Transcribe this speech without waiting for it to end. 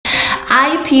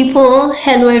Hi people,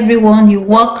 hello everyone, you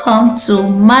welcome to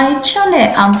my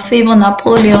channel. I'm Favor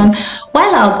Napoleon.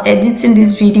 While I was editing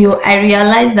this video, I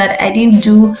realized that I didn't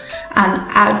do an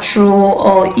outro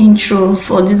or intro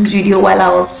for this video while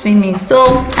I was filming, so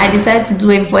I decided to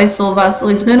do a voiceover. So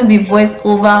it's going to be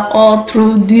voiceover all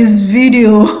through this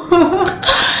video.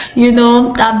 You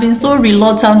know, I've been so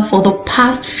reluctant for the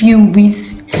past few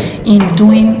weeks in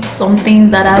doing some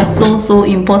things that are so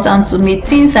important to me,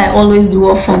 things I always do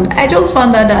often. I just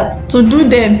found out that to do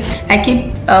them, I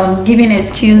keep giving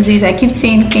excuses. I keep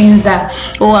saying things that,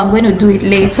 oh, I'm going to do it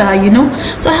later, you know.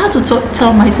 So I had to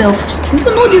tell myself, you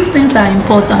know, these things are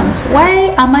important.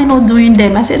 Why am I not doing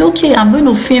them? I said, okay, I'm going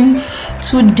to film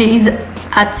 2 days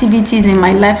activities in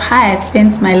my life, how I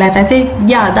spent my life. I said,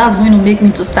 yeah, that's going to make me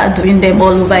to start doing them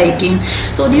all over again.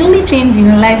 So the only things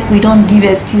in life we don't give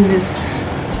excuses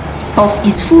of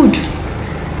is food.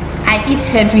 I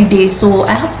eat every day, so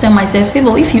I have to tell myself, hey,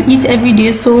 well, if you eat every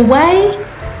day, so why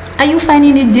are you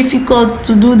finding it difficult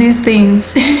to do these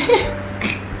things?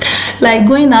 Like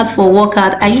going out for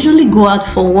workout, I usually go out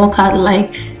for workout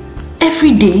like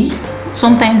every day,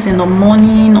 sometimes in the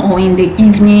morning or in the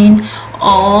evening,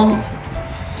 or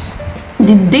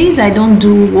the days I don't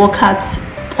do workouts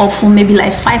often, maybe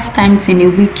like 5 times in a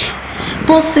week.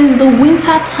 But since the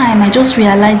winter time, I just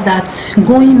realized that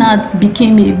going out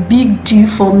became a big deal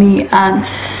for me and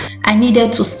I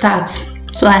needed to start.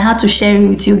 So I had to share it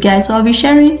with you guys. So I'll be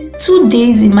sharing 2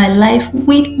 days in my life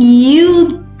with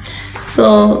you.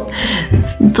 So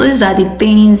those are the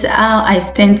things how I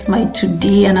spent my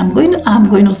today, and I'm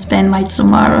going to spend my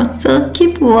tomorrow. So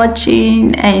keep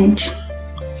watching and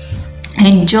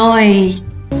enjoy.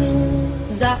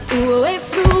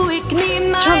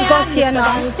 Just got here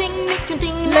now.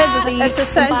 Let the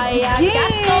exercise begin.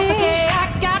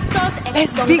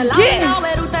 Let's begin.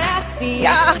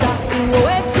 Yeah.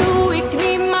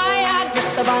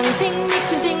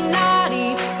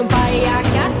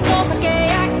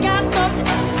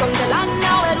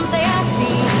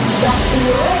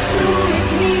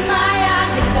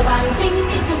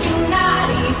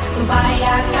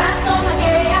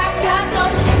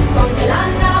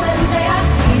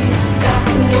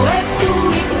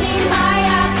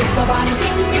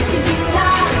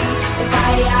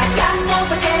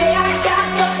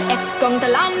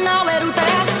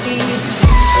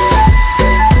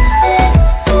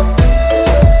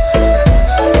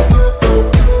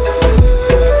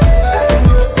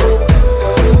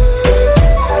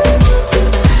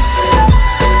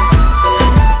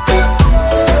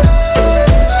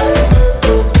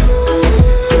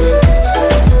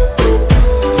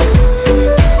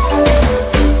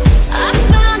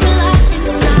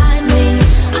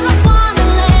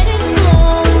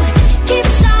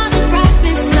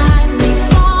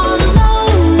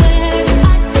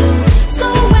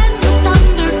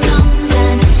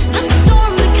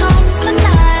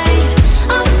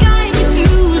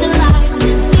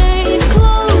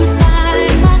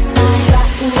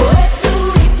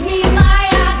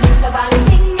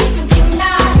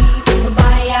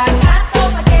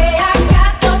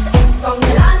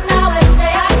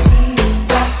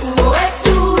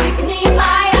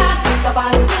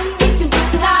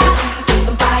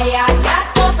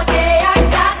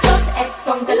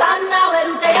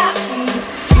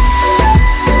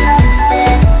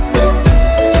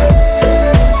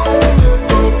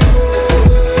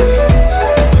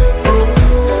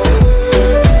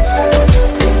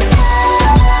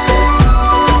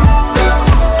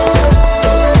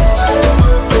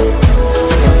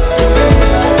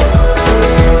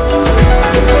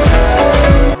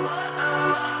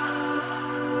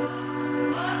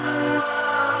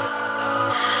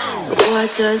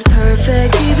 What does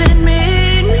perfect even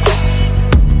mean?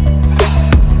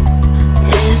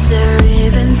 Is there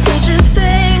even such a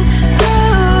thing?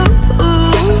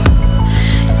 Ooh,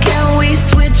 can we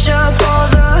switch up all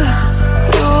the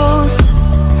rules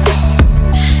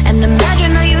and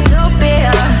imagine a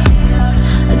utopia?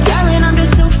 Darling, I'm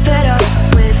just so fed up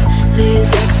with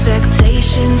these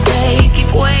expectations. They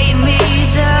keep weighing me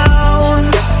down.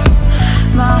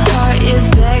 My heart is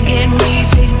begging me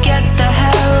to get the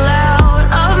hell out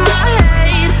of my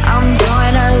head. I'm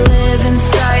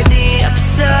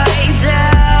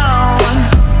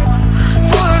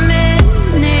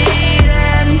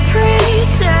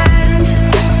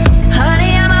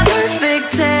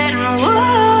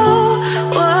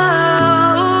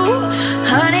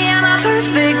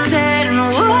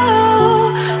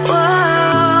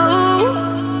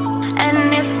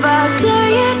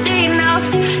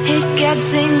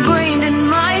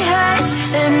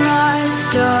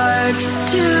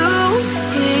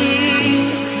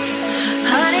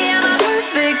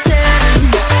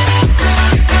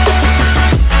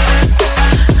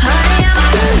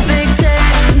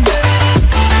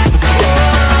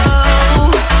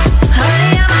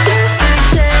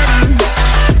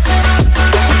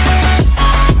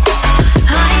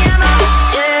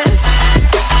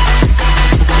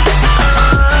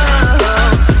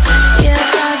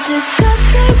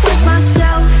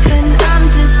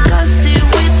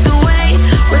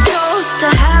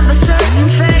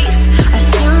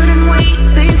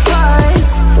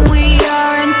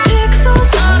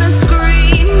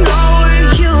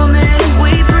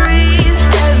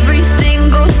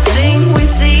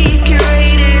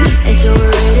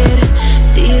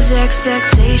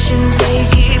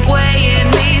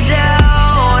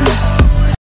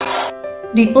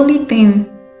The only thing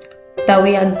that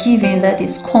we are given that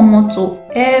is common to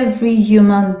every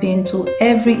human being, to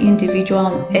every individual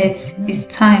on earth, is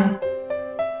time.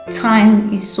 Time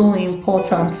is so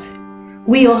important.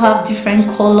 We all have different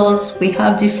colors, we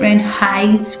have different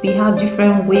heights, we have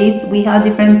different weights, we have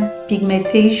different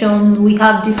pigmentation, we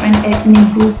have different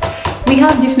ethnic group, we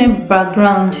have different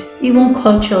background, even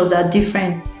cultures are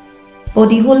different. But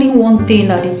the only one thing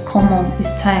that is common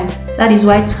is time. That is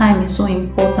why time is so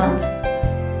important.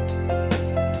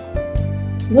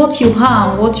 What you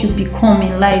are and what you become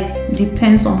in life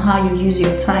depends on how you use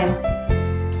your time.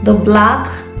 The black,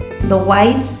 the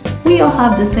white, we all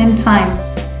have the same time.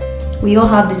 We all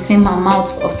have the same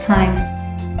amount of time.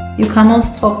 You cannot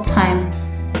stop time.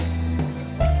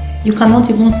 You cannot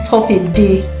even stop a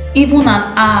day, even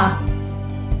an hour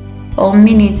or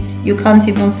minute. You can't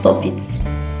even stop it.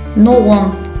 No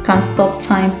one can stop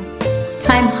time.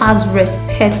 Time has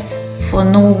respect for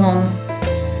no one.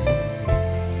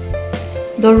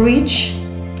 The rich,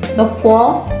 the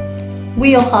poor,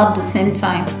 we all have the same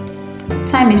time.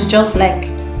 Time is just like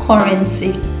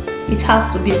currency. It has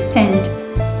to be spent.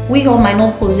 We all might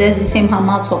not possess the same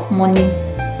amount of money,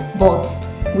 but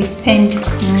we spend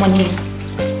money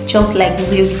just like the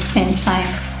way we spend time.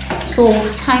 So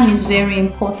time is very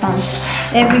important.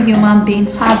 Every human being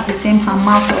has the same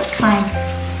amount of time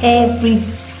every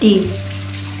day.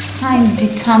 Time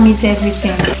determines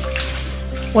everything.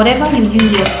 Whatever you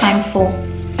use your time for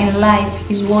in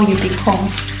life is what you become.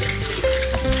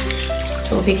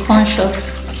 So be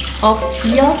conscious of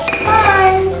your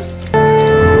time.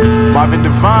 Marvin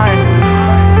Divine.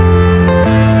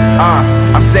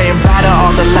 I'm saying bye to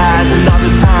all the lies and all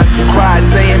the times you cried,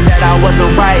 saying that I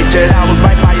wasn't right, yet I was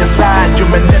right by your side. You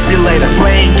manipulator,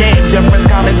 playing games, your friends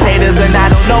commentators, and I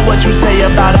don't know what you say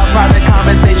about our private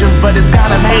conversations, but it's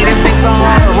got them hating. Thanks to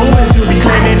all the rumors you be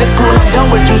claiming, it's cool, I'm done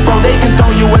with you, so they can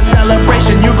throw you a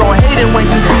celebration. You gon' hate it when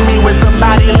you see me with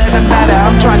somebody living better.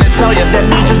 I'm trying to tell you that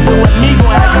me just doing me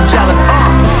gon' have you jealous. I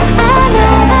know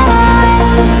that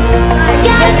I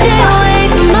gotta stay away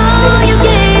from all your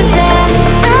games. I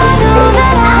know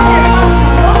that I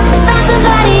found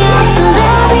somebody else to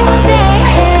love me one day.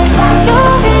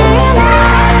 You'll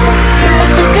realize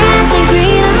the grass ain't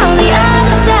greener on the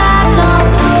other side. No,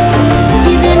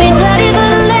 you did me dirty for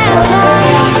the last time.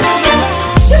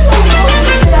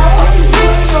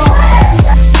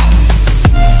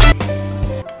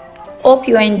 Hope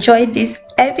you enjoyed this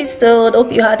episode.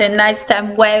 Hope you had a nice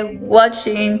time while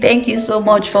watching. Thank you so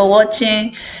much for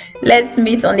watching. Let's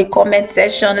meet on the comment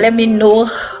section. Let me know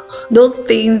those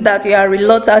things that you are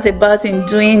reluctant about in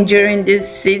doing during this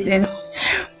season.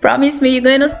 Promise me you're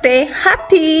going to stay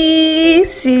happy.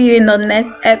 See you in the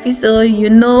next episode. You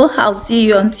know I'll see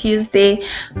you on Tuesday.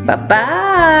 Bye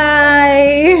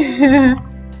bye.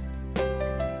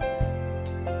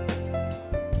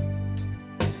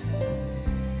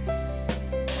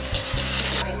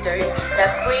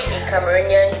 Takwe, a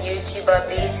Cameroonian YouTuber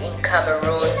based in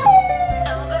Cameroon.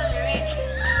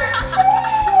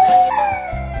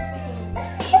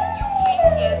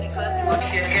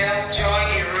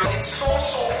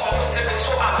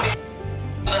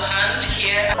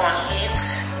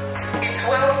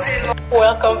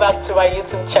 Welcome back to my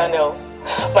YouTube channel.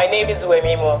 My name is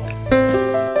Wemimo.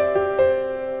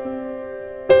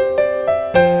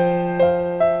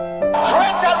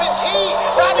 Greater is he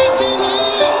that is in me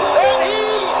than he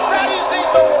that is in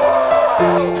the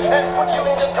world. And put you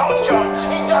in the dungeon,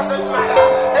 it doesn't matter.